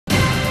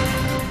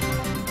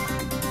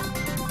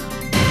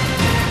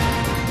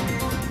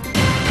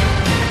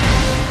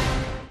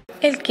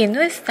El que no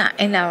está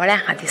en la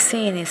baraja de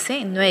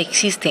CNC no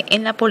existe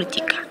en la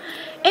política.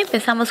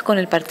 Empezamos con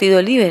el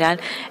Partido Liberal,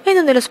 en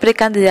donde los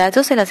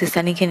precandidatos se las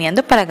están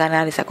ingeniando para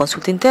ganar esa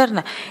consulta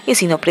interna. Y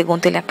si no,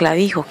 pregúntele a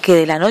Clavijo, que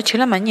de la noche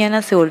a la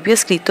mañana se volvió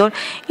escritor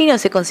y no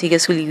se consigue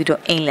su libro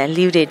en las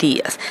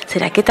librerías.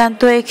 ¿Será que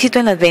tanto éxito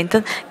en las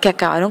ventas que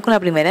acabaron con la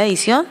primera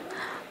edición?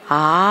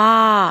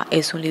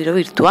 Es un libro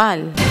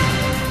virtual.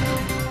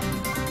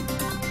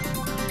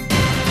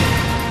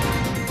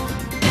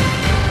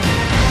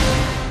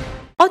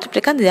 Otro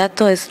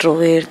precandidato es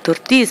Roberto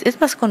Ortiz,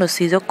 es más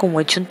conocido como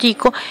El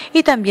Chontico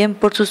y también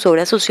por sus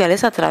obras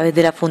sociales a través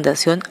de la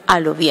Fundación A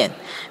lo Bien.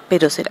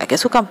 ¿Pero será que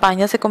su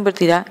campaña se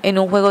convertirá en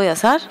un juego de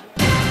azar?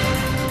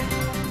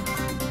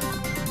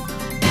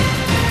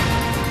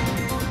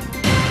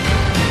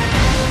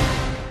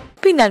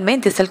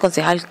 Finalmente está el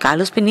concejal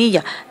Carlos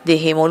Pinilla,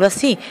 dejémoslo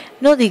así,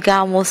 no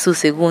digamos su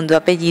segundo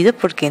apellido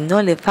porque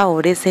no le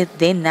favorece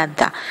de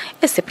nada.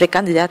 Este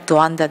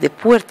precandidato anda de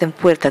puerta en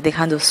puerta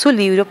dejando su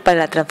libro para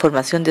la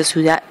transformación de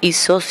ciudad y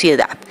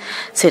sociedad.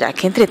 ¿Será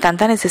que entre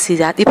tanta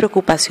necesidad y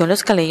preocupación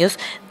los caleños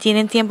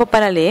tienen tiempo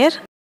para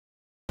leer?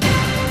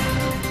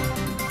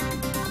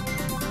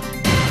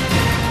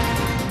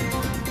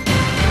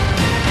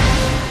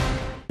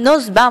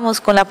 Nos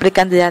vamos con la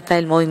precandidata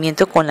del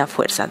Movimiento con la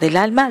Fuerza del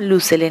Alma,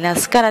 Luz Helena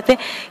Azcárate,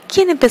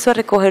 quien empezó a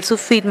recoger sus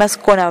firmas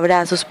con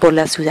abrazos por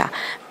la ciudad.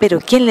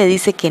 Pero ¿quién le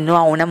dice que no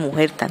a una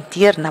mujer tan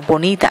tierna,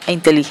 bonita e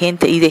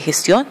inteligente y de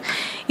gestión?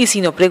 Y si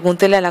no,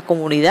 pregúntele a la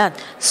comunidad.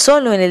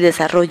 Solo en el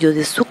desarrollo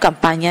de su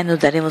campaña nos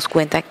daremos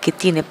cuenta que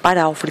tiene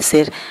para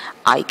ofrecer.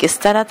 Hay que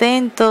estar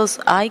atentos,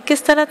 hay que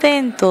estar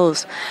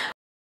atentos.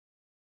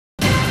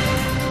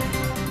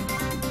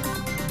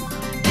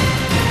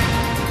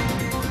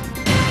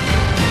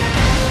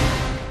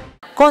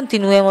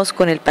 Continuemos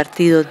con el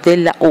partido de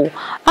la U.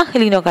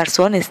 Angelino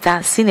Garzón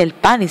está sin el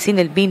pan y sin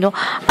el vino.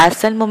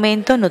 Hasta el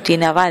momento no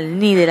tiene aval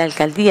ni de la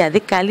alcaldía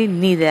de Cali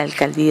ni de la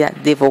alcaldía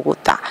de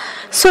Bogotá.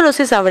 Solo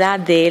se sabrá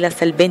de él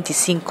hasta el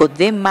 25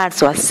 de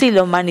marzo, así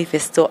lo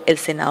manifestó el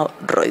senador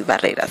Roy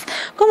Barreras.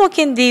 Como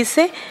quien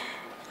dice: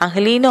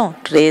 Angelino,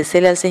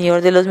 récele al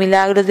Señor de los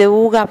Milagros de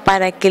Buga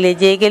para que le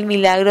llegue el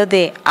milagro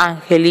de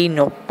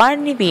Angelino,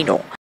 pan y vino.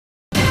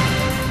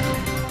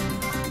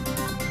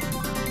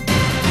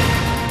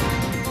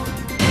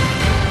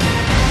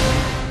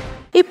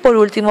 Y por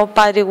último,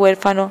 padre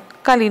huérfano,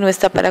 Cali no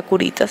está para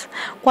curitas,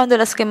 cuando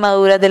las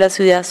quemaduras de la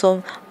ciudad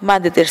son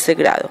más de tercer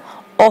grado.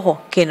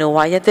 Ojo, que no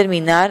vaya a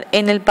terminar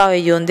en el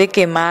pabellón de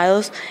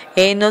quemados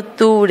en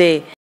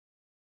octubre.